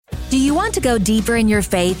Do you want to go deeper in your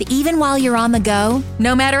faith even while you're on the go?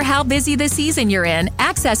 No matter how busy the season you're in,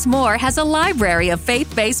 Access More has a library of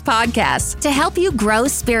faith-based podcasts to help you grow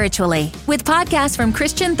spiritually. With podcasts from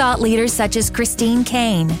Christian thought leaders such as Christine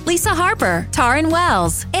Kane, Lisa Harper, Taryn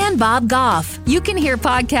Wells, and Bob Goff. You can hear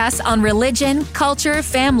podcasts on religion, culture,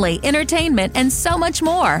 family, entertainment, and so much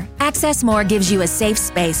more. Access More gives you a safe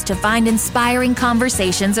space to find inspiring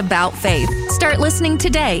conversations about faith. Start listening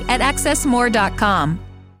today at accessmore.com.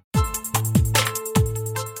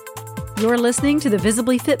 You're listening to the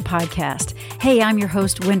Visibly Fit podcast. Hey, I'm your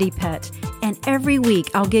host, Wendy Pett, and every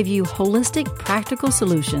week I'll give you holistic, practical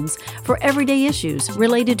solutions for everyday issues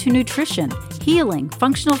related to nutrition, healing,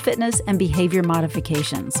 functional fitness, and behavior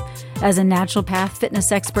modifications. As a naturopath,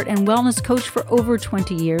 fitness expert, and wellness coach for over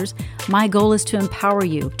 20 years, my goal is to empower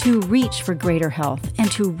you to reach for greater health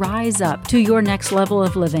and to rise up to your next level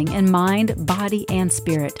of living in mind, body, and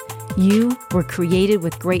spirit. You were created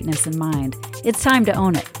with greatness in mind. It's time to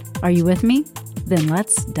own it. Are you with me? Then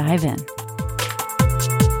let's dive in.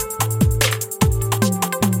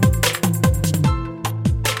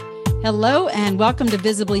 Hello and welcome to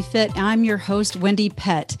Visibly Fit. I'm your host, Wendy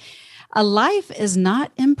Pett. A life is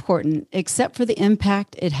not important except for the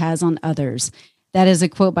impact it has on others. That is a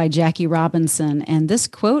quote by Jackie Robinson, and this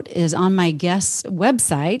quote is on my guest's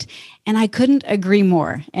website, and I couldn't agree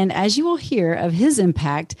more. And as you will hear of his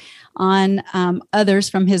impact on others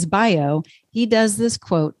from his bio, he does this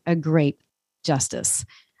quote a great justice.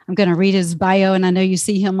 I'm going to read his bio, and I know you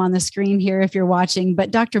see him on the screen here if you're watching,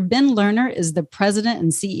 but Dr. Ben Lerner is the president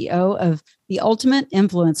and CEO of the Ultimate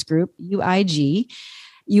Influence Group, UIG.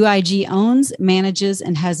 UIG owns, manages,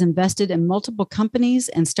 and has invested in multiple companies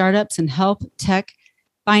and startups in health, tech,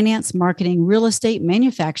 finance, marketing, real estate,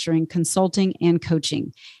 manufacturing, consulting, and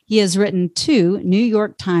coaching. He has written 2 New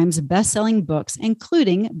York Times best-selling books,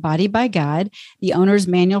 including Body by God, The Owner's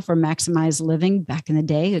Manual for Maximized Living back in the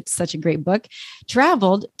day. It's such a great book.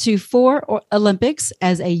 Traveled to 4 Olympics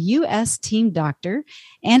as a U.S. team doctor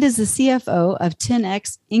and is the CFO of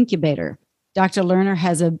 10X Incubator. Dr. Lerner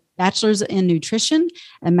has a bachelor's in nutrition,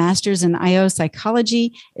 a master's in IO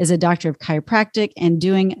psychology, is a doctor of chiropractic, and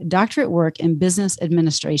doing doctorate work in business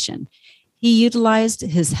administration. He utilized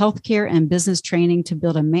his healthcare and business training to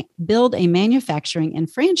build a manufacturing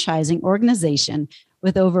and franchising organization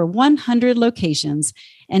with over 100 locations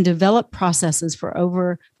and develop processes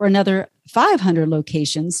for another 500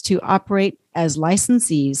 locations to operate as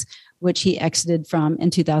licensees, which he exited from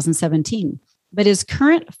in 2017. But his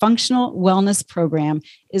current functional wellness program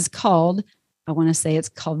is called, it's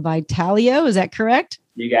called Vitalio. Is that correct?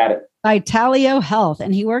 You got it. Vitalio Health.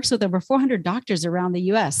 And he works with over 400 doctors around the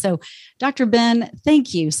U.S. So, Dr. Ben,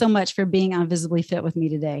 thank you so much for being on Visibly Fit with me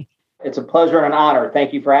today. It's a pleasure and an honor.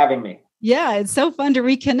 Thank you for having me. Yeah, it's so fun to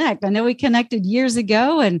reconnect. I know we connected years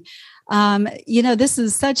ago. And, this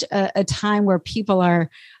is such a time where people are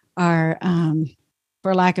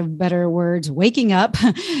for lack of better words, waking up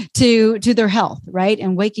to their health, right?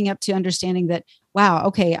 And waking up to understanding that, wow,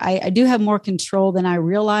 okay, I do have more control than I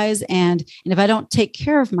realize. And if I don't take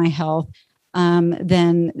care of my health,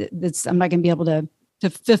 then I'm not going to be able to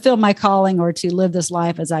fulfill my calling or to live this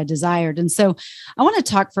life as I desired. And so I want to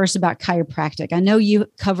talk first about chiropractic. I know you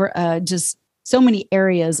cover just so many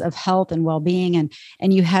areas of health and well-being,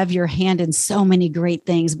 and you have your hand in so many great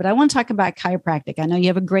things. But I want to talk about chiropractic. I know you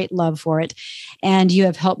have a great love for it, and you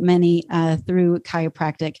have helped many through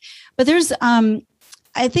chiropractic. But there's,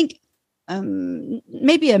 I think,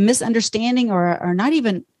 maybe a misunderstanding or not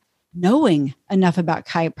even knowing enough about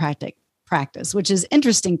chiropractic practice, which is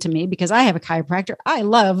interesting to me because I have a chiropractor. I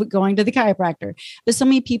love going to the chiropractor, but so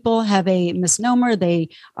many people have a misnomer. They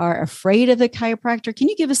are afraid of the chiropractor. Can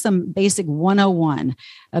you give us some basic 101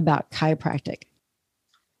 about chiropractic?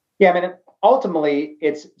 Yeah, I mean, ultimately,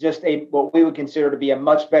 it's just what we would consider to be a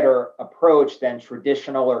much better approach than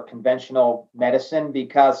traditional or conventional medicine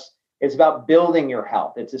because it's about building your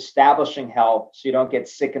health. It's establishing health so you don't get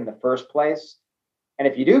sick in the first place. And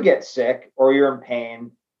if you do get sick or you're in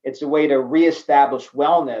pain, it's a way to reestablish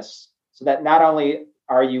wellness so that not only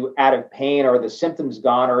are you out of pain or the symptoms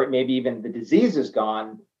gone, or maybe even the disease is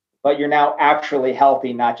gone, but you're now actually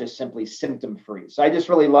healthy, not just simply symptom-free. So I just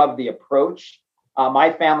really love the approach.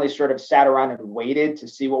 My family sort of sat around and waited to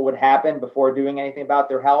see what would happen before doing anything about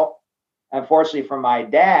their health. Unfortunately, for my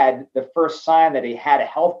dad, the first sign that he had a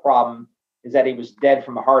health problem is that he was dead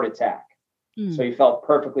from a heart attack. So he felt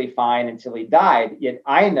perfectly fine until he died. Yet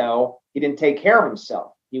I know he didn't take care of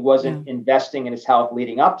himself. He wasn't investing in his health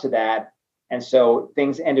leading up to that. And so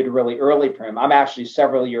things ended really early for him. I'm actually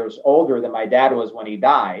several years older than my dad was when he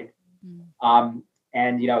died. And,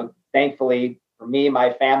 thankfully for me,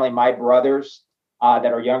 my family, my brothers, that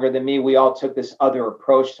are younger than me, we all took this other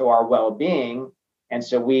approach to our well-being. And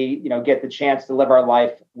so we, get the chance to live our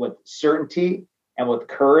life with certainty and with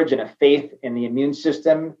courage and a faith in the immune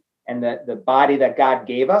system and the body that God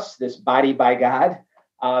gave us, this body by God,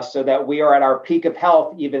 so that we are at our peak of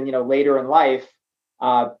health, even, later in life,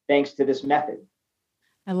 thanks to this method.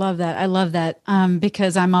 I love that. I love that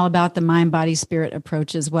because I'm all about the mind, body, spirit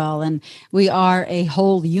approach as well. And we are a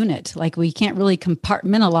whole unit. Like we can't really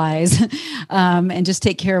compartmentalize and just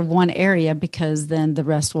take care of one area because then the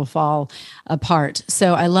rest will fall apart.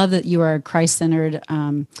 So I love that you are Christ-centered.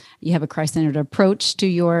 You have a Christ-centered approach to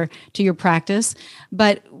your practice,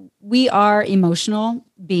 but we are emotional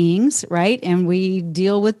beings, right? And we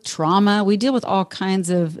deal with trauma. We deal with all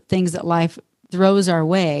kinds of things that life throws our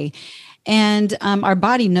way. And our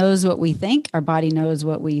body knows what we think, our body knows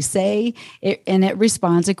what we say, and it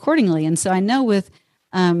responds accordingly. And so I know with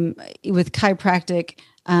chiropractic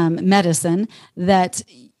medicine that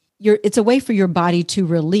it's a way for your body to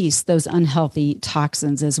release those unhealthy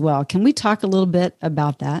toxins as well. Can we talk a little bit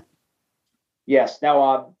about that? Yes.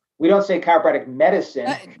 Now, we don't say chiropractic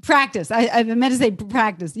medicine. Practice. I meant to say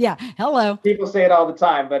practice. Yeah. Hello. People say it all the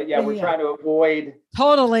time, but we're trying to avoid.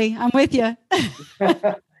 Totally. I'm with you.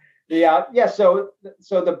 Yeah. So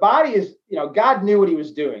the body is, God knew what he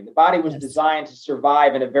was doing. The body was designed to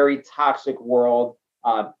survive in a very toxic world,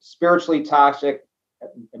 spiritually toxic,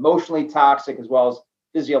 emotionally toxic, as well as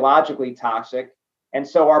physiologically toxic. And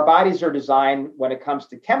so our bodies are designed when it comes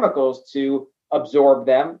to chemicals to absorb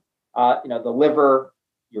them. The liver,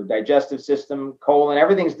 your digestive system, colon,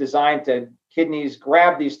 everything's designed to kidneys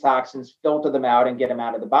grab these toxins, filter them out, and get them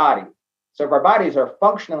out of the body. So if our bodies are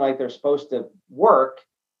functioning like they're supposed to work,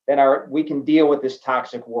 then we can deal with this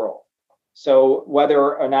toxic world. So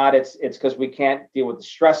whether or not it's because we can't deal with the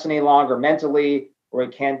stress any longer mentally, or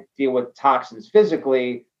we can't deal with toxins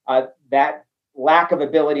physically, that lack of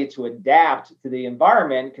ability to adapt to the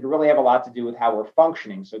environment could really have a lot to do with how we're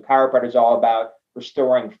functioning. So chiropractic is all about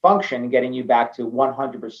restoring function, getting you back to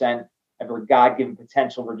 100% of your God-given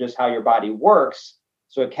potential for just how your body works.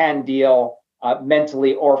 So it can deal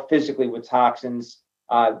mentally or physically with toxins.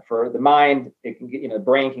 For the mind, it can get, the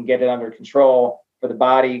brain can get it under control. For the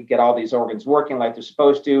body, get all these organs working like they're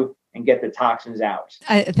supposed to and get the toxins out.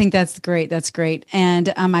 I think that's great. That's great.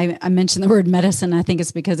 And I mentioned the word medicine. I think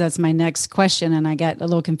it's because that's my next question. And I got a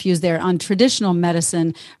little confused there on traditional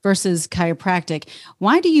medicine versus chiropractic.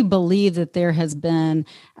 Why do you believe that there has been,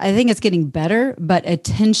 I think it's getting better, but a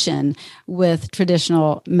tension with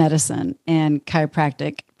traditional medicine and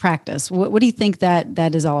chiropractic practice? What do you think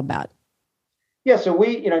that is all about? Yeah, so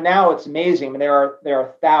now it's amazing. I mean, there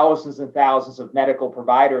are thousands and thousands of medical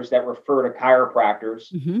providers that refer to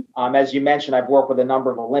chiropractors. Mm-hmm. As you mentioned, I've worked with a number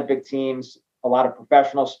of Olympic teams, a lot of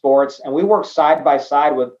professional sports, and we work side by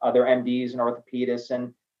side with other MDs and orthopedists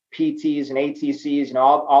and PTs and ATCs,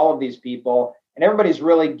 all of these people. And everybody's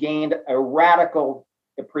really gained a radical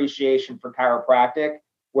appreciation for chiropractic,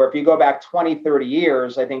 where if you go back 20, 30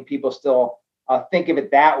 years, I think people still think of it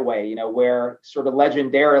that way, where sort of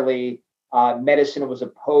legendarily, medicine was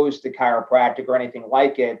opposed to chiropractic or anything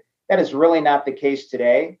like it. That is really not the case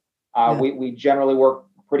today. We generally work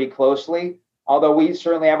pretty closely, although we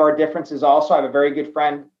certainly have our differences also. I have a very good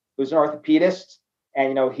friend who's an orthopedist,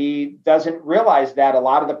 and he doesn't realize that a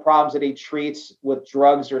lot of the problems that he treats with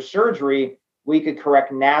drugs or surgery, we could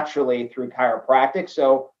correct naturally through chiropractic.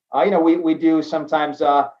 So, we do sometimes,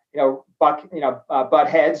 butt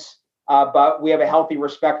heads. But we have a healthy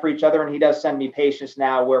respect for each other, and he does send me patients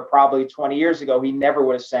now where probably 20 years ago, he never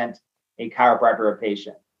would have sent a chiropractor a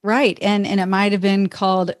patient. Right. And it might have been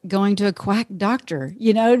called going to a quack doctor,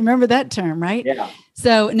 remember that term, right? Yeah.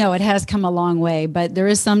 So no, it has come a long way, but there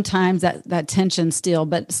is sometimes that tension still,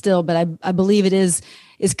 but I believe it is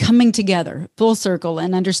coming together full circle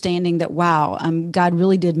and understanding that, wow, God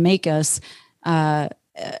really did make us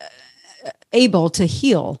able to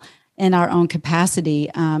heal in our own capacity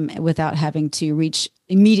without having to reach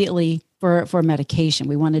immediately for medication.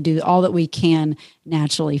 We want to do all that we can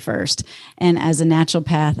naturally first. And as a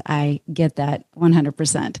naturopath, I get that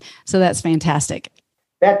 100%. So that's fantastic.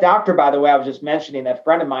 That doctor, by the way, I was just mentioning, that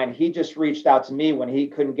friend of mine, he just reached out to me when he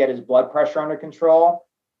couldn't get his blood pressure under control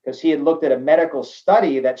because he had looked at a medical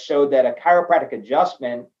study that showed that a chiropractic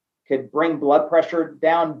adjustment could bring blood pressure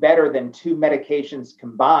down better than 2 medications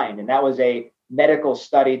combined. And that was a medical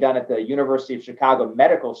study done at the University of Chicago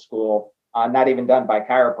Medical School, not even done by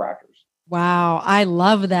chiropractors. Wow. I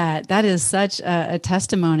love that. That is such a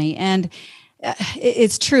testimony. And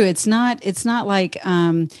it's true. It's not like,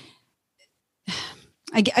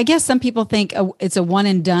 I guess some people think it's a one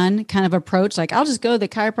and done kind of approach. Like, I'll just go to the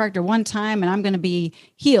chiropractor one time and I'm going to be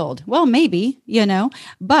healed. Well, maybe,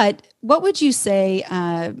 but what would you say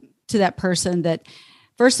to that person that,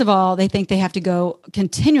 first of all, they think they have to go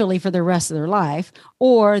continually for the rest of their life,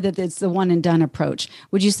 or that it's the one and done approach?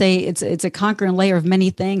 Would you say it's a conquer and layer of many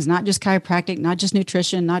things, not just chiropractic, not just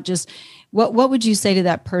nutrition, not just what would you say to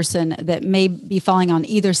that person that may be falling on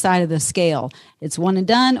either side of the scale? It's one and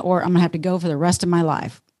done, or I'm going to have to go for the rest of my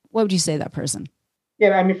life. What would you say to that person?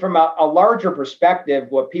 Yeah, I mean, from a larger perspective,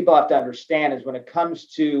 what people have to understand is when it comes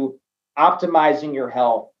to optimizing your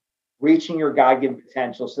health, reaching your God-given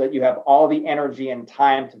potential so that you have all the energy and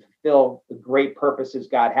time to fulfill the great purposes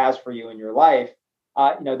God has for you in your life,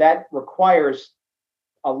 that requires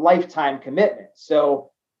a lifetime commitment.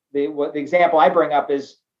 So the example I bring up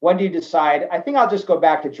is, when do you decide, I think I'll just go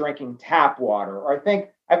back to drinking tap water, or I think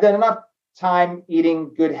I've done enough time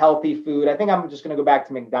eating good, healthy food. I think I'm just going to go back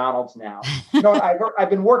to McDonald's now. I've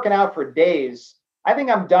been working out for days. I think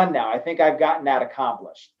I'm done now. I think I've gotten that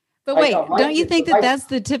accomplished. But wait, don't you think that that's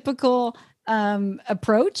the typical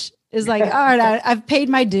approach? Is like, all right, I've paid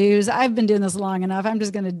my dues. I've been doing this long enough. I'm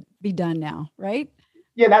just going to be done now, right?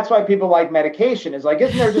 Yeah, that's why people like medication. Is like,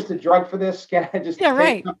 isn't there just a drug for this? Can I just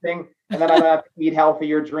take something and then I don't have to eat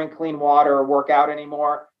healthy or drink clean water or work out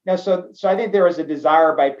anymore? No, so I think there is a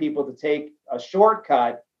desire by people to take a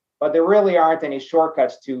shortcut, but there really aren't any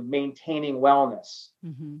shortcuts to maintaining wellness.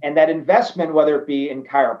 Mm-hmm. And that investment, whether it be in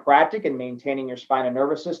chiropractic and maintaining your spine and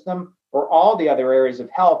nervous system, or all the other areas of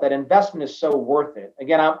health, that investment is so worth it.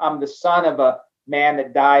 Again, I'm the son of a man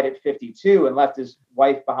that died at 52 and left his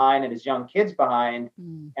wife behind and his young kids behind.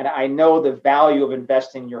 And I know the value of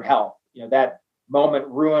investing in your health. That moment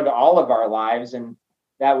ruined all of our lives. And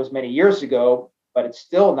that was many years ago, but it's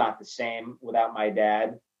still not the same without my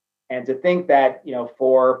dad. And to think that,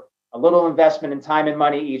 for a little investment in time and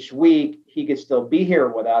money each week, he could still be here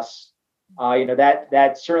with us.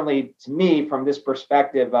 That certainly, to me, from this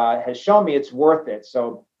perspective, has shown me it's worth it.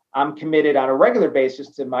 So I'm committed on a regular basis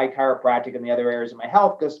to my chiropractic and the other areas of my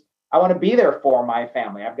health, because I want to be there for my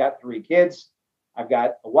family. I've got 3 kids. I've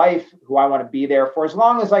got a wife who I want to be there for as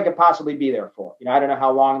long as I could possibly be there for. I don't know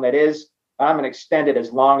how long that is, but I'm going to extend it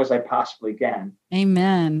as long as I possibly can.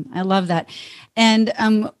 Amen. I love that. And,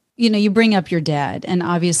 you bring up your dad, and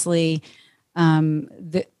obviously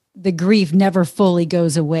the grief never fully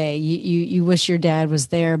goes away. You wish your dad was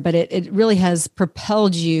there, but it really has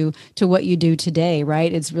propelled you to what you do today,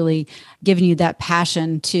 right? It's really given you that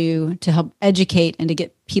passion to help educate and to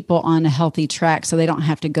get people on a healthy track so they don't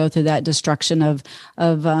have to go through that destruction of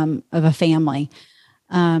a family.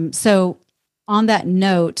 So on that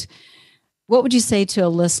note, what would you say to a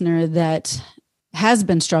listener that has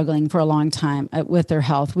been struggling for a long time with their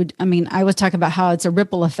health? I was talking about how it's a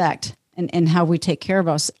ripple effect and how we take care of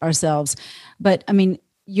ourselves. But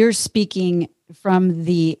you're speaking from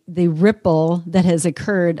the ripple that has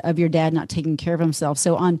occurred of your dad not taking care of himself.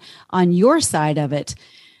 So on your side of it,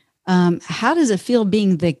 how does it feel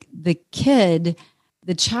being the kid,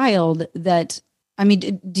 the child that,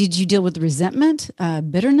 did you deal with resentment,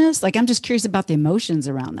 bitterness? Like, I'm just curious about the emotions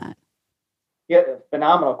around that. Yeah,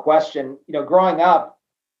 phenomenal question. Growing up,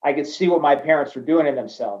 I could see what my parents were doing in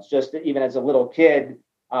themselves. Just even as a little kid,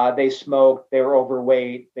 they smoked, they were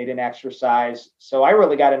overweight, they didn't exercise. So I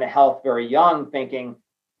really got into health very young, thinking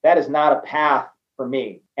that is not a path for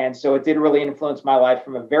me. And so it did really influence my life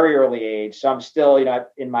from a very early age. So I'm still,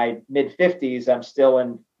 in my mid 50s, I'm still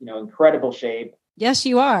in, incredible shape. Yes,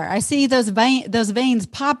 you are. I see those veins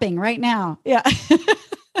popping right now. Yeah.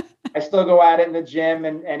 I still go at it in the gym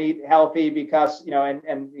and eat healthy because, see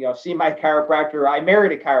my chiropractor. I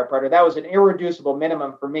married a chiropractor. That was an irreducible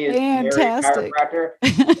minimum for me as a married chiropractor.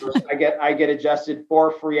 I get adjusted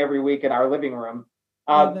for free every week in our living room.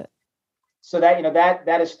 So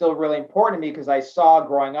that is still really important to me, because I saw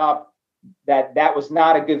growing up that was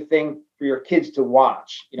not a good thing for your kids to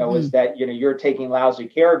watch, was that, you're taking lousy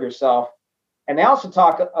care of yourself. And they also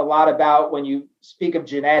talk a lot about when you speak of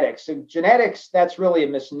genetics. So genetics, that's really a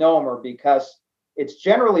misnomer, because it's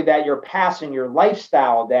generally that you're passing your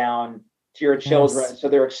lifestyle down to your children. Yes. So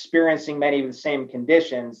they're experiencing many of the same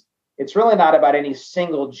conditions. It's really not about any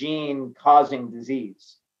single gene causing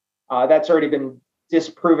disease. That's already been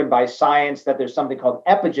disproven by science, that there's something called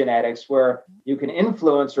epigenetics, where you can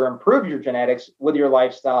influence or improve your genetics with your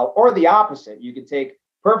lifestyle, or the opposite. You can take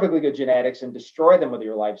perfectly good genetics and destroy them with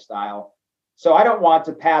your lifestyle. So I don't want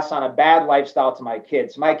to pass on a bad lifestyle to my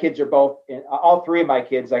kids. My kids are all 3 of my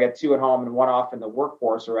kids, I got 2 at home and 1 off in the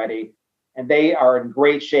workforce already. And they are in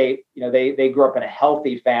great shape. They grew up in a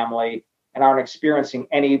healthy family and aren't experiencing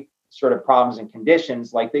any sort of problems and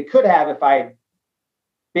conditions like they could have if I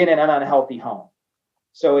been in an unhealthy home.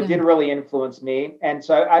 So it did really influence me. And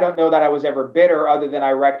so I don't know that I was ever bitter, other than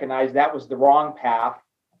I recognized that was the wrong path.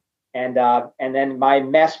 And then my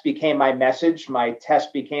mess became my message. My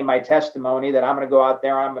test became my testimony, that I'm going to go out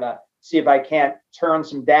there. I'm going to see if I can't turn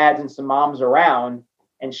some dads and some moms around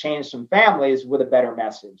and change some families with a better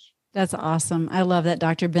message. That's awesome. I love that,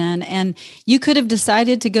 Dr. Ben. And you could have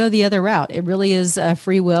decided to go the other route. It really is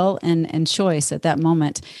free will and choice at that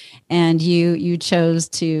moment. And you chose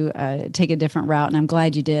to take a different route. And I'm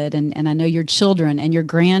glad you did. And I know your children and your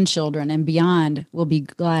grandchildren and beyond will be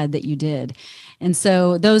glad that you did. And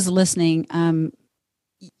so those listening,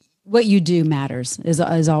 what you do matters is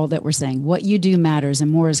all that we're saying. What you do matters,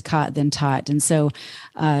 and more is caught than taught. And so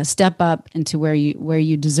step up into where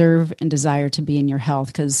you deserve and desire to be in your health,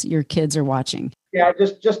 because your kids are watching. Yeah,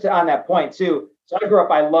 just on that point too. So I grew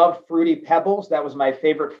up, I loved Fruity Pebbles. That was my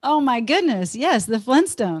favorite. Oh my goodness. Yes. The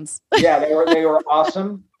Flintstones. Yeah, they were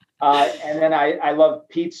awesome. And then I loved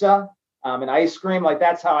pizza and ice cream. Like,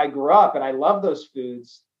 that's how I grew up. And I love those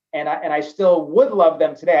foods. And I still would love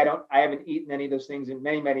them today. I haven't eaten any of those things in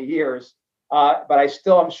many, many years. But I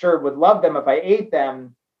still, I'm sure, would love them if I ate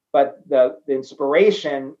them. But the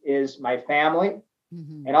inspiration is my family,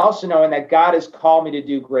 and also knowing that God has called me to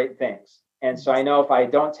do great things. And so I know if I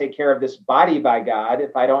don't take care of this body by God,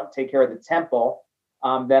 if I don't take care of the temple,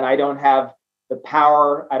 then I don't have the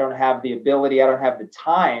power, I don't have the ability, I don't have the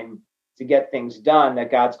time to get things done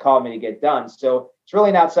that God's called me to get done. So it's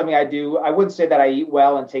really not something I do. I wouldn't say that I eat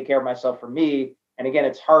well and take care of myself for me. And again,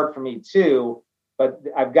 it's hard for me too, but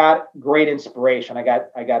I've got great inspiration. I got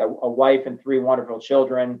a wife and 3 wonderful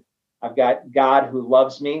children. I've got God who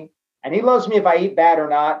loves me, and he loves me if I eat bad or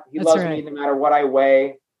not. He loves me no matter what I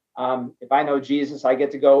weigh. If I know Jesus, I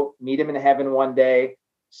get to go meet him in heaven one day.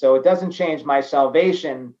 So it doesn't change my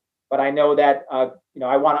salvation, but I know that, I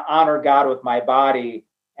want to honor God with my body,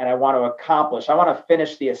 and I want to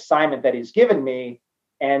finish the assignment that he's given me.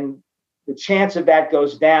 And the chance of that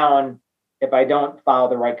goes down if I don't follow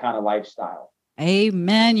the right kind of lifestyle.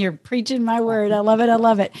 Amen. You're preaching my word. I love it. I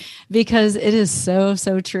love it, because it is so,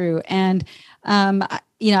 so true. And,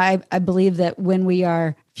 I believe that when we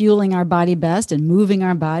are fueling our body best and moving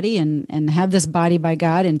our body and have this body by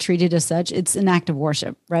God and treat it as such, it's an act of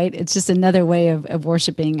worship, right? It's just another way of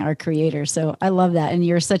worshiping our Creator. So I love that. And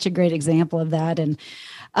you're such a great example of that. And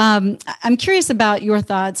I'm curious about your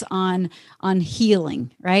thoughts on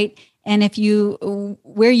healing, right? And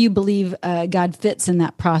where you believe God fits in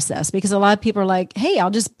that process, because a lot of people are like, hey,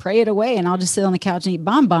 I'll just pray it away and I'll just sit on the couch and eat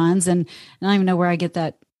bonbons. And I don't even know where I get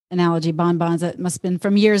that analogy, bonbons. That must have been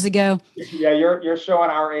from years ago. Yeah, you're showing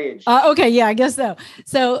our age. Okay, yeah, I guess so.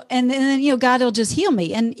 So, and then God will just heal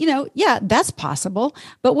me, and yeah, that's possible.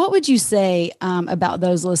 But what would you say about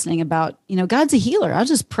those listening about God's a healer? I'll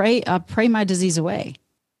just pray my disease away.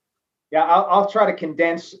 Yeah, I'll try to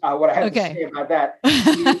condense what I have to say about that,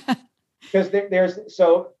 because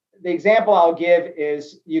so the example I'll give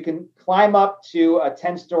is you can climb up to a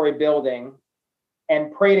 10-story building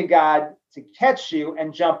and pray to God to catch you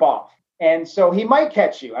and jump off. And so he might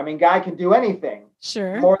catch you. I mean, God can do anything.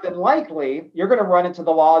 Sure. More than likely, you're going to run into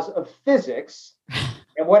the laws of physics.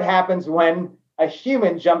 And what happens when a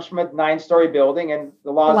human jumps from a 9-story building, and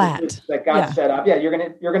the laws of physics that God set up? Yeah, you're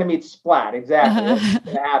going to meet splat. Exactly. That's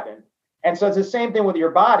going to happen. And so it's the same thing with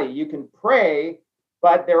your body. You can pray,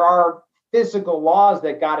 but there are physical laws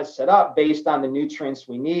that God has set up based on the nutrients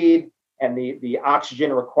we need and the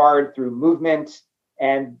oxygen required through movement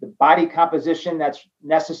and the body composition that's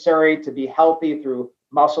necessary to be healthy through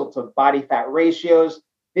muscle to body fat ratios.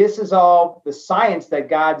 This is all the science that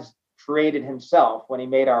God's created himself when he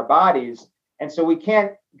made our bodies. And so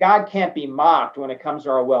God can't be mocked when it comes to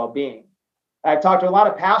our well-being. I've talked to a lot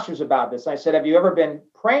of pastors about this. I said, have you ever been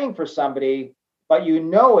praying for somebody, but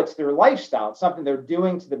it's their lifestyle, it's something they're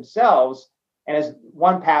doing to themselves? And as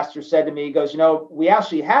one pastor said to me, he goes, we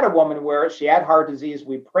actually had a woman where she had heart disease.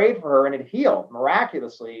 We prayed for her and it healed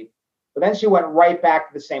miraculously. But then she went right back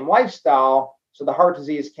to the same lifestyle. So the heart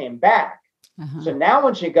disease came back. So now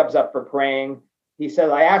when she comes up for praying, he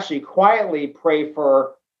said, I actually quietly pray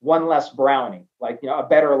for one less brownie, a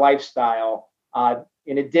better lifestyle,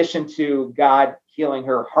 in addition to God healing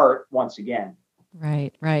her heart once again.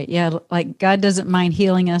 Right. Yeah. Like God doesn't mind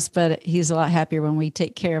healing us, but he's a lot happier when we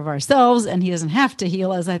take care of ourselves, and he doesn't have to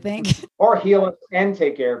heal us, I think. Or heal us and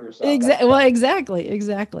take care of yourself.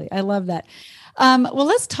 Exactly. I love that. Well,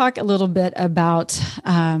 let's talk a little bit about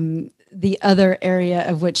the other area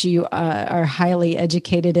of which you are highly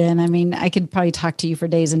educated in. I mean, I could probably talk to you for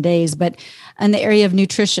days and days, but in the area of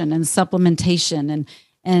nutrition and supplementation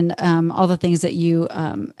and all the things that you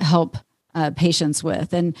help patients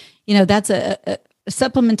with. And, that's a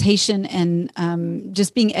supplementation and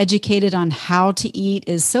just being educated on how to eat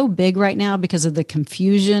is so big right now because of the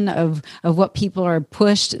confusion of what people are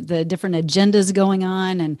pushed, the different agendas going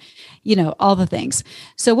on, and all the things.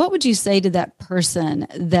 So what would you say to that person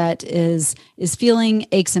that is feeling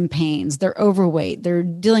aches and pains? They're overweight, they're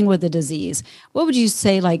dealing with a disease. What would you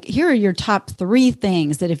say, like, here are your top 3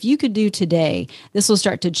 things that if you could do today, this will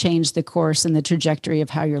start to change the course and the trajectory of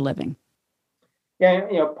how you're living?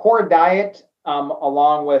 Yeah, poor diet,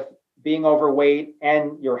 along with being overweight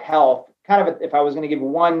and your health, kind of, if I was going to give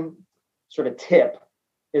one sort of tip,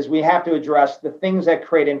 is we have to address the things that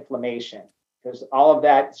create inflammation, because all of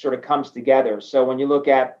that sort of comes together. So when you look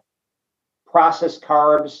at processed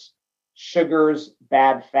carbs, sugars,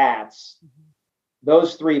 bad fats,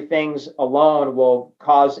 those 3 things alone will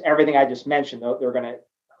cause everything I just mentioned. They're going to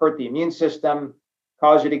hurt the immune system,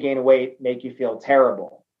 cause you to gain weight, make you feel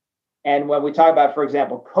terrible. And when we talk about, for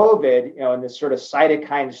example, COVID, and this sort of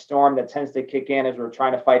cytokine storm that tends to kick in as we're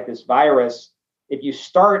trying to fight this virus, if you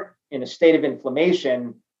start in a state of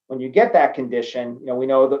inflammation, when you get that condition, we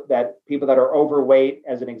know that people that are overweight,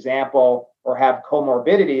 as an example, or have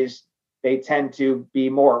comorbidities, they tend to be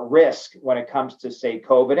more at risk when it comes to, say,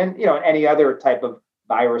 COVID and, any other type of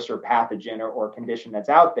virus or pathogen or condition that's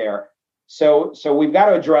out there. So we've got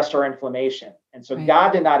to address our inflammation. And so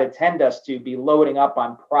God did not intend us to be loading up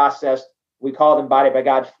on processed, we call them body by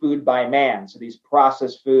God, food by man. So these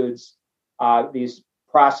processed foods, these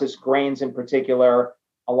processed grains in particular,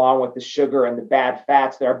 along with the sugar and the bad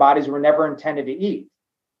fats that our bodies were never intended to eat.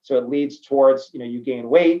 So it leads towards, you gain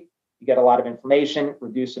weight, you get a lot of inflammation,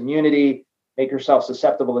 reduce immunity, make yourself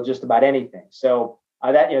susceptible to just about anything. So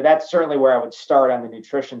that's certainly where I would start on the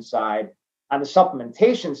nutrition side. On the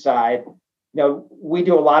supplementation side, we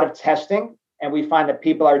do a lot of testing, and we find that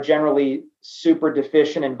people are generally super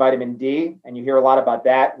deficient in vitamin D. And you hear a lot about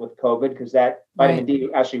that with COVID, because that vitamin D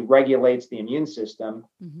actually regulates the immune system.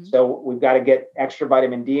 Mm-hmm. So we've got to get extra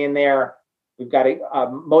vitamin D in there. We've got to,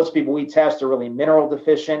 most people we test are really mineral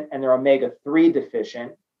deficient, and they're omega-3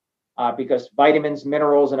 deficient, because vitamins,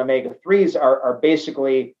 minerals, and omega-3s are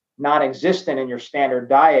basically non-existent in your standard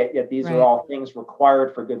diet, yet these are all things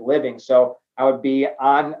required for good living. So I would be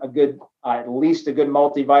on a good, at least a good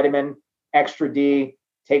multivitamin, extra D,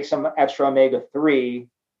 take some extra omega-3,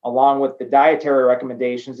 along with the dietary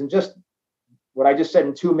recommendations. And just what I just said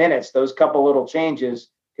in 2 minutes, those couple little changes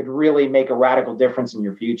could really make a radical difference in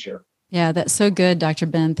your future. Yeah, that's so good, Dr.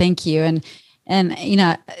 Ben. Thank you. And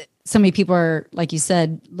so many people are, like you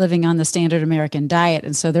said, living on the standard American diet.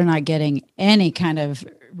 And so they're not getting any kind of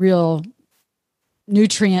real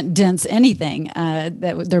nutrient dense anything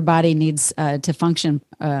that their body needs to function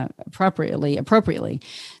appropriately.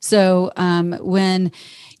 So when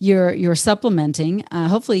you're supplementing,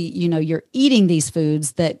 hopefully you're eating these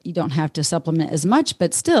foods that you don't have to supplement as much,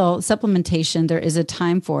 but still supplementation, there is a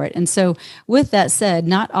time for it. And so with that said,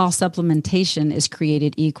 not all supplementation is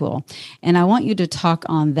created equal. And I want you to talk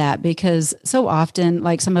on that, because so often,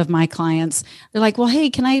 like some of my clients, they're like, well, hey,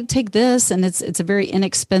 can I take this? And it's a very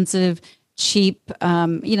inexpensive, cheap,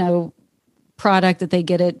 product that they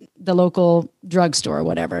get at the local drugstore or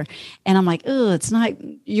whatever. And I'm like, oh,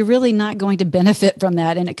 you're really not going to benefit from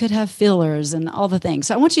that. And it could have fillers and all the things.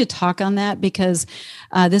 So I want you to talk on that, because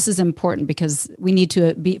this is important, because we need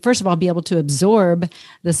to first of all, be able to absorb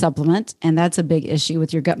the supplement. And that's a big issue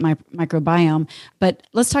with your gut microbiome. But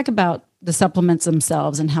let's talk about the supplements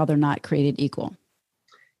themselves and how they're not created equal.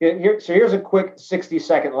 Here's a quick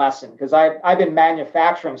 60-second lesson, because I've been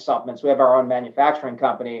manufacturing supplements. We have our own manufacturing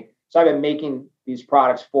company. So I've been making these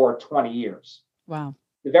products for 20 years. Wow.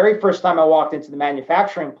 The very first time I walked into the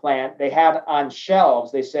manufacturing plant, they had on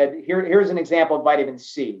shelves, they said, here's an example of vitamin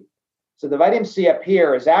C. So the vitamin C up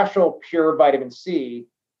here is actual pure vitamin C,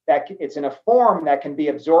 that it's in a form that can be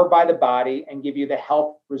absorbed by the body and give you the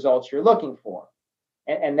health results you're looking for.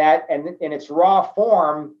 And in its raw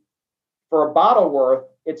form, for a bottle worth,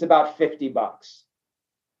 it's about $50.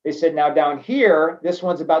 They said, now down here, this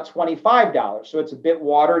one's about $25. So it's a bit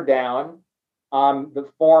watered down. The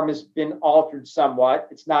form has been altered somewhat.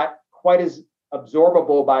 It's not quite as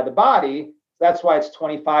absorbable by the body. That's why it's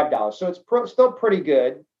 $25. So it's still pretty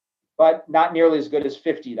good, but not nearly as good as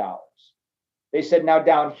 $50. They said, now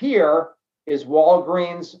down here is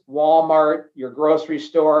Walgreens, Walmart, your grocery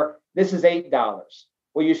store. This is $8.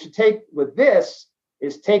 What you should take with this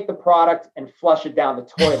is take the product and flush it down the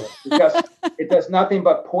toilet, because it does nothing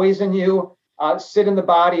but poison you, sit in the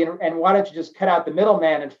body, and why don't you just cut out the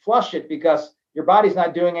middleman and flush it, because your body's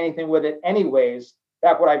not doing anything with it anyways. In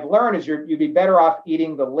fact, what I've learned is you'd be better off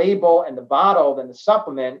eating the label and the bottle than the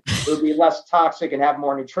supplement. It would be less toxic and have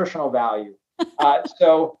more nutritional value.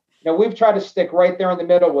 So We've tried to stick right there in the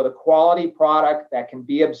middle with a quality product that can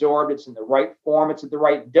be absorbed. It's in the right form. It's at the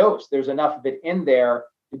right dose. There's enough of it in there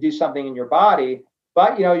to do something in your body.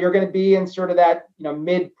 But, you're going to be in sort of that,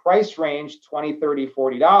 mid price range, $20, $30,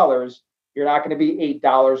 $40. You're not going to be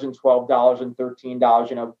 $8 and $12 and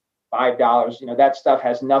 $13, $5. That stuff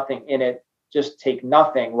has nothing in it. Just take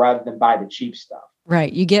nothing rather than buy the cheap stuff.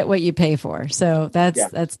 Right. You get what you pay for. So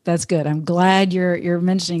that's good. I'm glad you're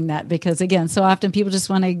mentioning that, because again, so often people just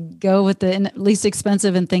want to go with the least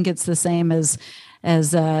expensive and think it's the same as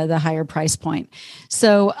the higher price point.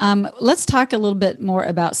 So let's talk a little bit more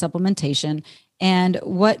about supplementation. And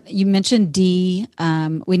what you mentioned, D,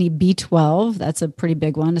 we need B12. That's a pretty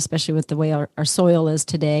big one, especially with the way our soil is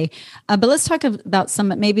today. But let's talk about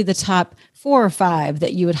some, maybe the top 4 or 5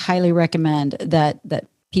 that you would highly recommend that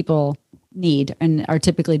people need and are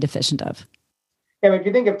typically deficient of. Yeah, but if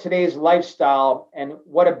you think of today's lifestyle and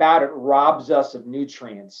what about it robs us of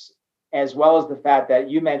nutrients, as well as the fact that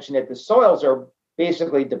you mentioned it, the soils are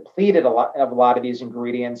basically depleted of a lot of these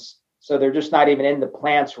ingredients. So they're just not even in the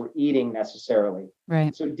plants we're eating necessarily.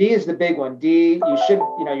 Right. So D is the big one. D, you should,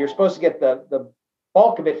 you're supposed to get the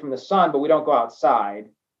bulk of it from the sun, but we don't go outside.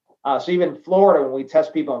 So even in Florida, when we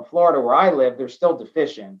test people in Florida where I live, they're still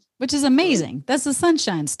deficient. Which is amazing. That's the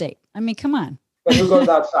sunshine state. I mean, come on. But who goes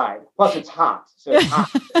outside? Plus it's hot. So it's hot.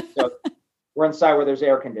 So we're inside where there's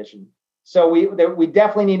air conditioning. So we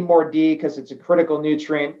definitely need more D because it's a critical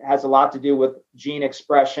nutrient. It has a lot to do with gene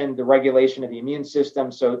expression, the regulation of the immune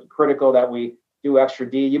system. So it's critical that we do extra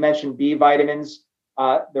D. You mentioned B vitamins.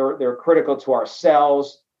 They're critical to our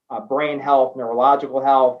cells, brain health, neurological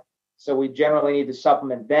health. So we generally need to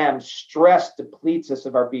supplement them. Stress depletes us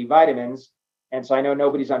of our B vitamins. And so I know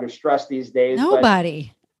nobody's under stress these days.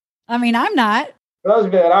 Nobody. I mean, I'm not. For those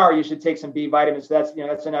of you that are, you should take some B vitamins. That's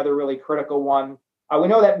another really critical one. We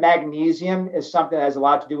know that magnesium is something that has a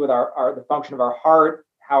lot to do with the function of our heart,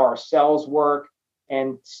 how our cells work.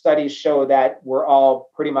 And studies show that we're all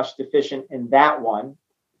pretty much deficient in that one.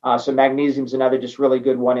 So magnesium is another just really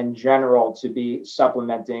good one in general to be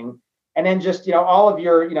supplementing. And then just, all of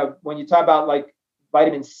your, when you talk about like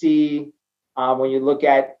vitamin C, when you look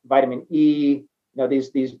at vitamin E,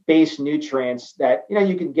 these base nutrients that,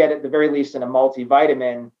 you can get at the very least in a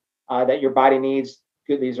multivitamin that your body needs.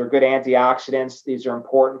 These are good antioxidants. These are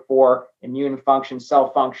important for immune function,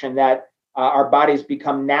 cell function that our bodies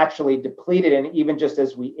become naturally depleted in even just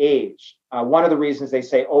as we age. One of the reasons they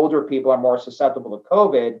say older people are more susceptible to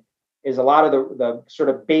COVID is a lot of the sort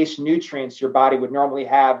of base nutrients your body would normally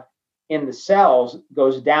have in the cells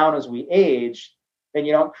goes down as we age. Then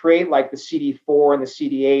you don't create like the CD4 and the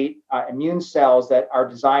CD8 immune cells that are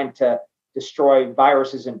designed to destroy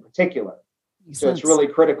viruses in particular. So it's really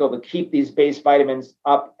critical to keep these base vitamins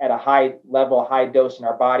up at a high level, high dose in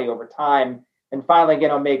our body over time. And finally,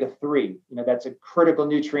 again, omega-3. That's a critical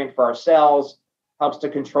nutrient for our cells, helps to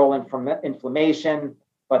control inflammation,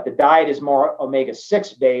 but the diet is more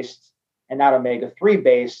omega-6 based and not omega-3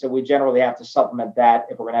 based. So we generally have to supplement that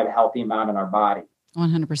if we're going to have a healthy amount in our body.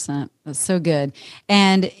 100%. That's so good.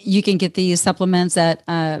 And you can get these supplements at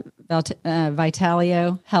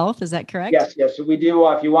Vitalio Health. Is that correct? Yes. So we do,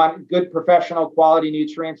 if you want good professional quality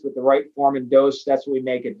nutrients with the right form and dose, that's what we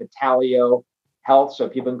make at Vitalio Health. So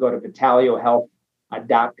people can go to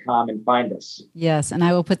vitaliohealth.com and find us. Yes. And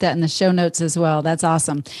I will put that in the show notes as well. That's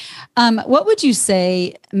awesome. What would you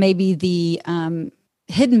say maybe the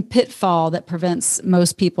hidden pitfall that prevents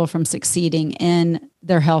most people from succeeding in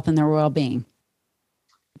their health and their well-being?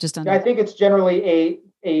 I think it's generally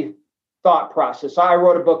a thought process. I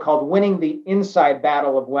wrote a book called Winning the Inside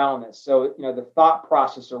Battle of Wellness. So, the thought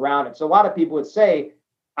process around it. So a lot of people would say,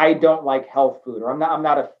 I don't like health food, or I'm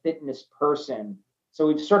not a fitness person. So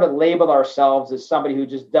we've sort of labeled ourselves as somebody who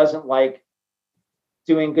just doesn't like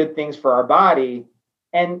doing good things for our body.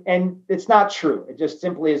 And it's not true. It just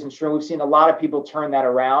simply isn't true. We've seen a lot of people turn that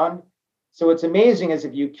around. So what's amazing is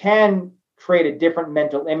if you can create a different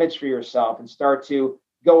mental image for yourself and start to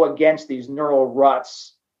go against these neural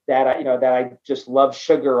ruts that I just love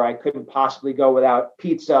sugar. I couldn't possibly go without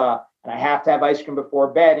pizza, and I have to have ice cream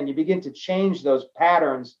before bed. And you begin to change those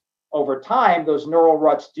patterns over time. Those neural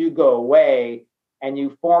ruts do go away, and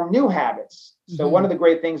you form new habits. So one of the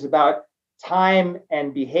great things about time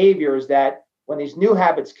and behavior is that when these new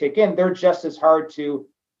habits kick in, they're just as hard to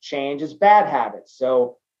change as bad habits.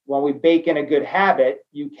 So when we bake in a good habit,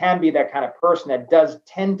 you can be that kind of person that does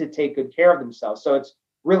tend to take good care of themselves. So it's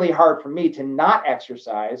really hard for me to not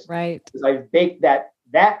exercise, right? Because I've baked that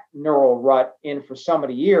neural rut in for so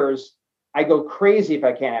many years. I go crazy if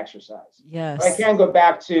I can't exercise. Yes, but I can go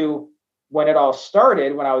back to when it all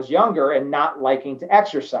started when I was younger and not liking to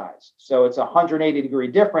exercise. So it's 180 degree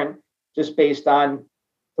different just based on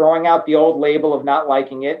throwing out the old label of not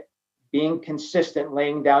liking it, being consistent,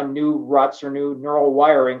 laying down new ruts or new neural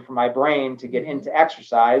wiring for my brain to get into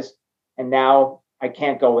exercise. And now I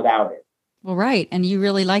can't go without it. Well, right. And you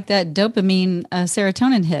really like that dopamine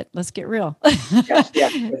serotonin hit. Let's get real. Yes,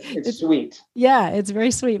 it's sweet. Yeah, it's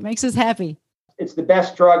very sweet. Makes us happy. It's the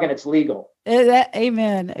best drug and it's legal.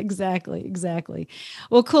 Amen. Exactly.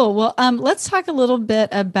 Well, cool. Well, let's talk a little bit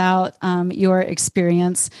about your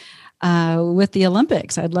experience with the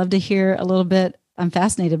Olympics. I'd love to hear a little bit. I'm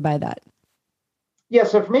fascinated by that. Yeah,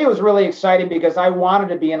 so for me, it was really exciting because I wanted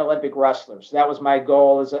to be an Olympic wrestler. So that was my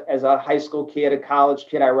goal as a high school kid, a college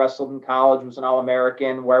kid. I wrestled in college, was an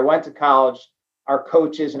All-American. Where I went to college, our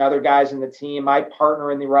coaches and other guys in the team, my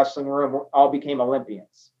partner in the wrestling room, all became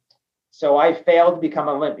Olympians. So I failed to become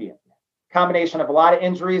an Olympian. Combination of a lot of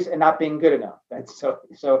injuries and not being good enough.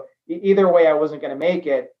 So either way, I wasn't going to make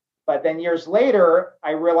it. But then years later,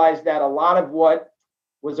 I realized that a lot of what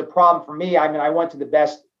was a problem for me, I went to the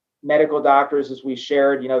best medical doctors, as we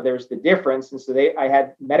shared, there's the difference. And so I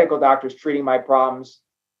had medical doctors treating my problems.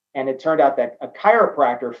 And it turned out that a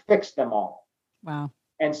chiropractor fixed them all. Wow.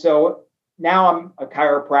 And so now I'm a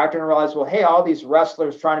chiropractor and realize, well, hey, all these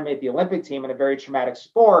wrestlers trying to make the Olympic team in a very traumatic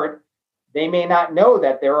sport, they may not know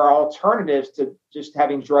that there are alternatives to just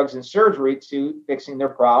having drugs and surgery to fixing their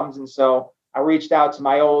problems. And so I reached out to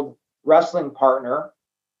my old wrestling partner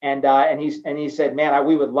and he said, man,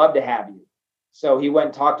 we would love to have you. So he went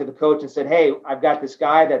and talked to the coach and said, hey, I've got this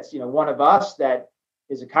guy that's, one of us that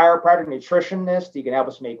is a chiropractor, nutritionist. He can help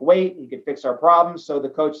us make weight. He can fix our problems. So the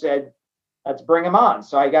coach said, let's bring him on.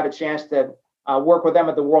 So I got a chance to work with them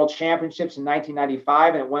at the World Championships in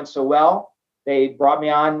 1995, and it went so well. They brought me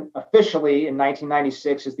on officially in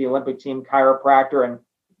 1996 as the Olympic team chiropractor and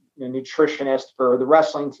nutritionist for the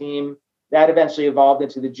wrestling team. That eventually evolved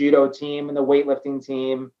into the judo team and the weightlifting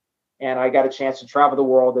team. And I got a chance to travel the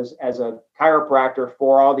world as a chiropractor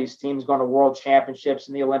for all these teams going to world championships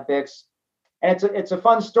and the Olympics. And it's a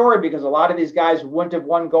fun story because a lot of these guys wouldn't have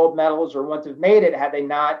won gold medals or wouldn't have made it had they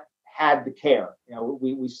not had the care.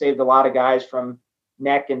 We saved a lot of guys from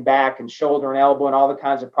neck and back and shoulder and elbow and all the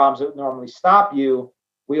kinds of problems that would normally stop you.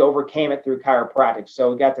 We overcame it through chiropractic.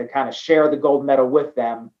 So we got to kind of share the gold medal with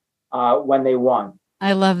them when they won.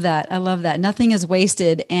 I love that. Nothing is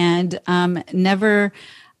wasted, and never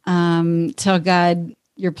tell God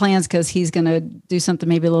your plans because he's going to do something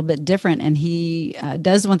maybe a little bit different. And he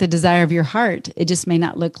does want the desire of your heart. It just may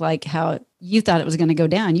not look like how you thought it was going to go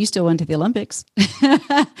down. You still went to the Olympics,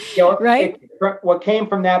 right? What came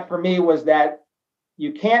from that for me was that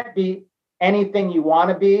you can't be anything you want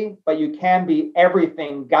to be, but you can be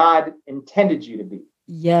everything God intended you to be.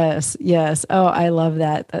 Yes. Oh, I love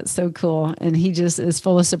that. That's so cool. And he just is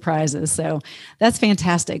full of surprises. So that's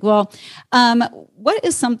fantastic. Well, what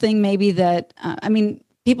is something maybe that,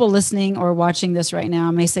 people listening or watching this right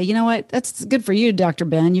now may say, you know what, that's good for you, Dr.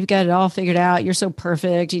 Ben. You've got it all figured out. You're so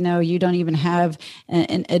perfect. You don't even have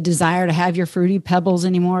a desire to have your Fruity Pebbles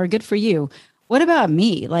anymore. Good for you. What about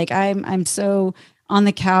me? Like I'm so on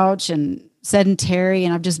the couch and sedentary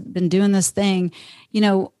and I've just been doing this thing.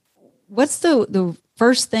 What's the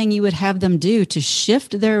first thing you would have them do to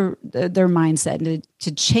shift their mindset and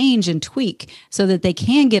to change and tweak so that they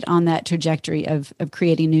can get on that trajectory of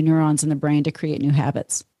creating new neurons in the brain to create new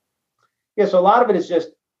habits? Yeah, so a lot of it is just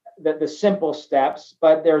the simple steps,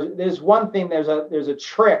 but there's one thing, there's a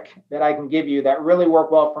trick that I can give you that really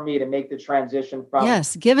worked well for me to make the transition from.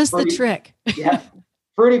 Yes, give us the trick. Yeah,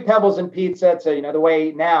 Fruity Pebbles and pizza to the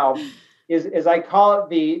way now is I call it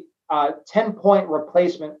the 10-point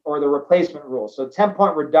replacement or the replacement rule. So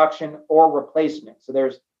 10-point reduction or replacement. So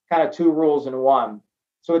there's kind of two rules in one.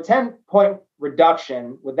 So a 10-point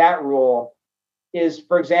reduction with that rule is,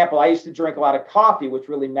 for example, I used to drink a lot of coffee, which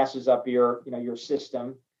really messes up your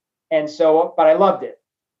system. And so, but I loved it.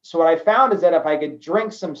 So what I found is that if I could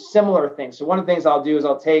drink some similar things, so one of the things I'll do is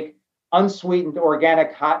I'll take unsweetened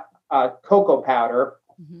organic hot cocoa powder,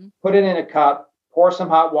 put it in a cup, pour some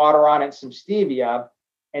hot water on it, some stevia,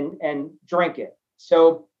 and drink it.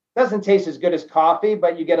 So it doesn't taste as good as coffee,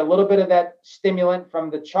 but you get a little bit of that stimulant from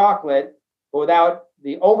the chocolate without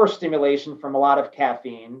the overstimulation from a lot of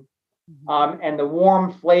caffeine, and the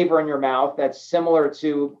warm flavor in your mouth that's similar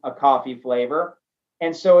to a coffee flavor.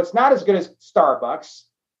 And so it's not as good as Starbucks,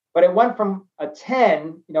 but it went from a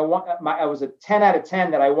 10, I was a 10 out of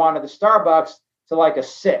 10 that I wanted the Starbucks to like a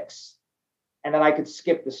 6. And then I could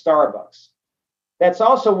skip the Starbucks. That's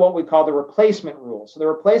also what we call the replacement rule. So the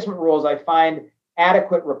replacement rules, I find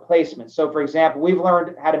adequate replacement. So for example, we've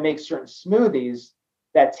learned how to make certain smoothies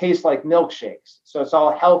that taste like milkshakes. So it's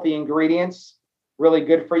all healthy ingredients, really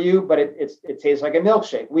good for you, but it tastes like a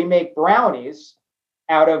milkshake. We make brownies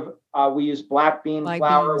out of, we use black bean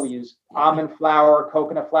flour, we use almond flour,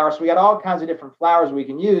 coconut flour. So we got all kinds of different flours we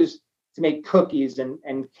can use to make cookies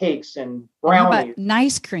and cakes and brownies. How about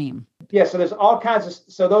nice cream? Yeah, so there's all kinds of,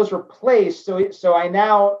 so those replace. So I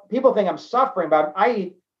now, people think I'm suffering, but I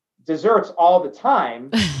eat desserts all the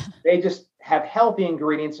time. They just have healthy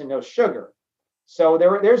ingredients and no sugar. So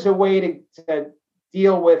there's a way to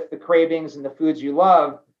deal with the cravings and the foods you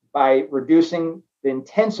love by reducing the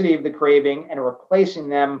intensity of the craving and replacing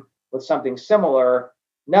them with something similar.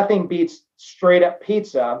 Nothing beats straight up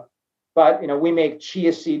pizza, but we make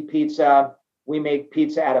chia seed pizza. We make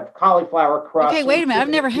pizza out of cauliflower crust. Okay, wait a minute. I've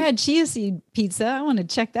never had chia seed pizza. I want to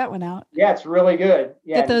check that one out. Yeah, it's really good.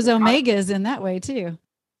 Yeah, get those omegas in that way too.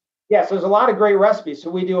 Yeah, so there's a lot of great recipes. So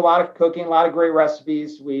we do a lot of cooking, a lot of great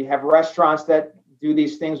recipes. We have restaurants that do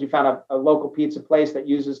these things. We found a local pizza place that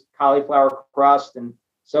uses cauliflower crust. And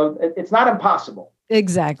so it's not impossible.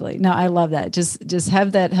 Exactly. No, I love that. Just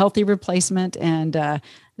have that healthy replacement. And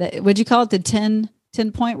would you call it the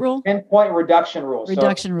 10-point rule? 10-point reduction rule.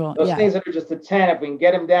 Rule. Those things that are just a 10, if we can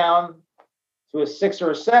get them down to a 6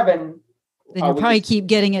 or a 7, then you'll probably keep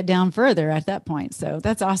getting it down further at that point. So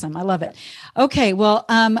that's awesome. I love it. Okay. Well,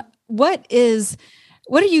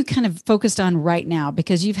 what are you kind of focused on right now?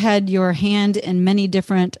 Because you've had your hand in many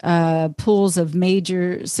different pools of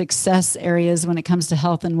major success areas when it comes to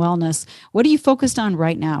health and wellness. What are you focused on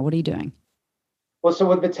right now? What are you doing? Well, so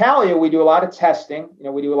with Vitalia, we do a lot of testing.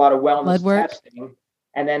 We do a lot of wellness testing.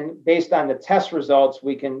 And then based on the test results,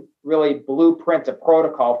 we can really blueprint a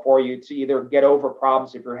protocol for you to either get over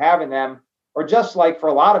problems if you're having them, or just like for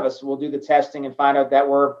a lot of us, we'll do the testing and find out that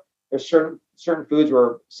there's certain foods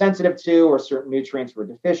we're sensitive to or certain nutrients we're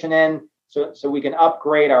deficient in. So we can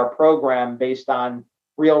upgrade our program based on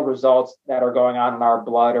real results that are going on in our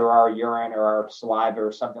blood or our urine or our saliva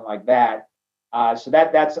or something like that. So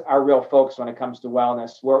that's our real focus when it comes to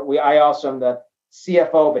wellness. I also am the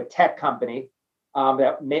CFO of a tech company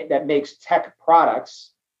that makes tech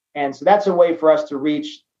products. And so that's a way for us to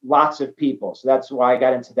reach lots of people. So that's why I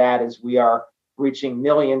got into that, is we are reaching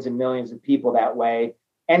millions and millions of people that way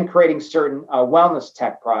and creating certain wellness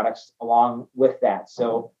tech products along with that.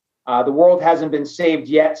 So the world hasn't been saved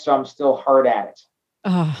yet, so I'm still hard at it.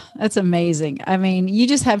 Oh, that's amazing. I mean, you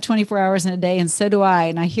just have 24 hours in a day, and so do I.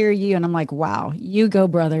 And I hear you and I'm like, wow, you go,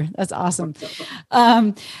 brother. That's awesome.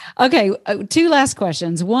 Okay. 2 last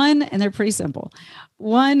questions. One, and they're pretty simple.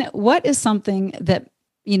 One, what is something that,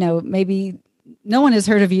 maybe no one has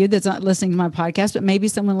heard of you that's not listening to my podcast, but maybe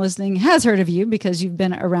someone listening has heard of you because you've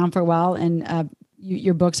been around for a while and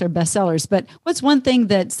your books are bestsellers. But what's one thing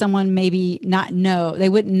that someone maybe they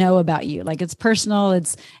wouldn't know about you? Like it's personal,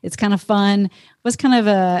 it's kind of fun. What's kind of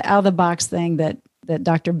a out of the box thing that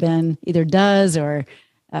Dr. Ben either does or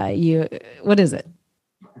what is it?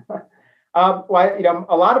 Well,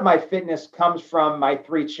 a lot of my fitness comes from my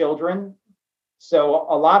 3 children. So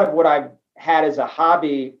a lot of what I've had as a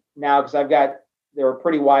hobby now, because they're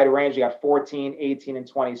pretty wide range. I got 14, 18, and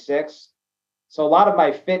 26. So a lot of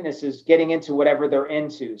my fitness is getting into whatever they're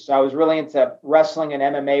into. So I was really into wrestling and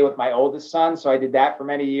MMA with my oldest son. So I did that for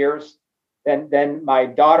many years. Then my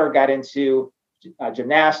daughter got into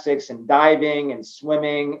gymnastics and diving and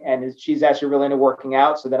swimming, and she's actually really into working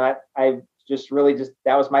out. So then I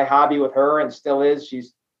that was my hobby with her, and still is.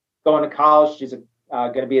 She's going to college. She's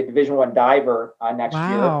going to be a Division I diver next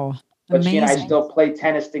year. But amazing. She and I still play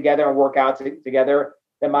tennis together and work out together.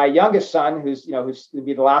 Then my youngest son, who's going to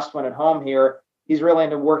be the last one at home here, he's really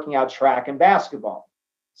into working out track and basketball.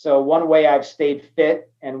 So one way I've stayed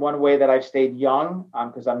fit and one way that I've stayed young,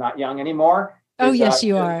 because I'm not young anymore. Oh, yes,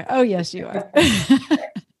 you are. Oh, yes, you are.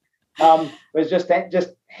 Was just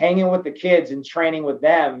hanging with the kids and training with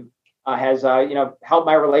them has helped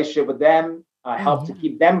my relationship with them, helped to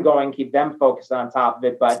keep them going, keep them focused on top of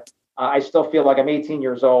it. But I still feel like I'm 18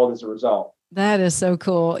 years old as a result. That is so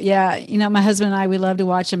cool. Yeah. My husband and I, we love to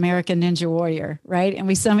watch American Ninja Warrior, right? And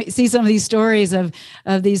we see some of these stories of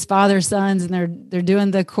these father sons, and they're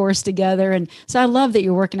doing the course together. And so I love that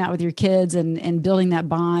you're working out with your kids and building that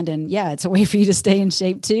bond. And yeah, it's a way for you to stay in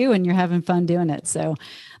shape too, and you're having fun doing it. So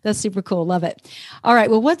that's super cool. Love it. All right.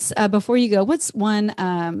 Well, before you go, what's one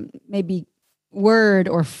maybe word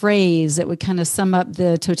or phrase that would kind of sum up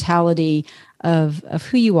the totality of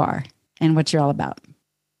who you are and what you're all about?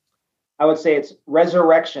 I would say it's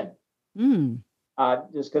resurrection.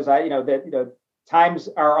 Just because times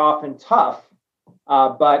are often tough,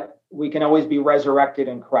 but we can always be resurrected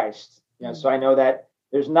in Christ. So I know that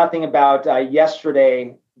there's nothing about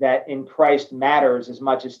yesterday that in Christ matters as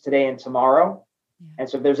much as today and tomorrow. And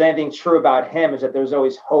so if there's anything true about him, is that there's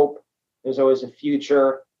always hope, there's always a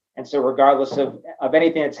future. And so regardless of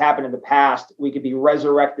anything that's happened in the past, we could be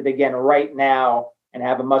resurrected again right now and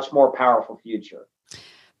have a much more powerful future.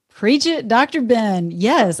 Preach it, Dr. Ben.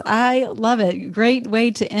 Yes, I love it. Great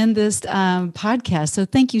way to end this podcast. So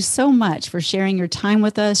thank you so much for sharing your time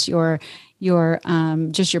with us, your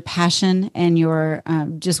just your passion and your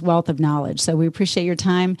just wealth of knowledge. So we appreciate your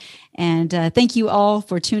time. And thank you all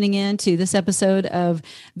for tuning in to this episode of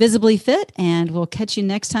Visibly Fit. And we'll catch you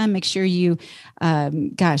next time. Make sure you,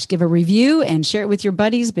 give a review and share it with your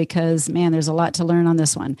buddies because, man, there's a lot to learn on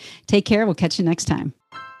this one. Take care. We'll catch you next time.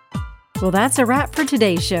 Well, that's a wrap for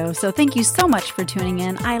today's show. So thank you so much for tuning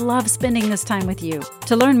in. I love spending this time with you.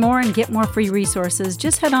 To learn more and get more free resources,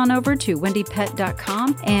 just head on over to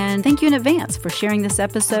wendypett.com. And thank you in advance for sharing this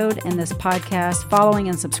episode and this podcast, following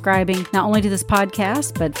and subscribing, not only to this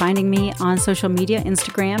podcast, but finding me on social media,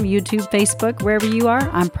 Instagram, YouTube, Facebook, wherever you are,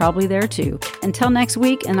 I'm probably there too. Until next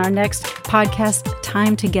week and our next podcast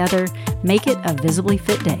time together, make it a visibly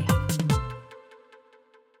fit day.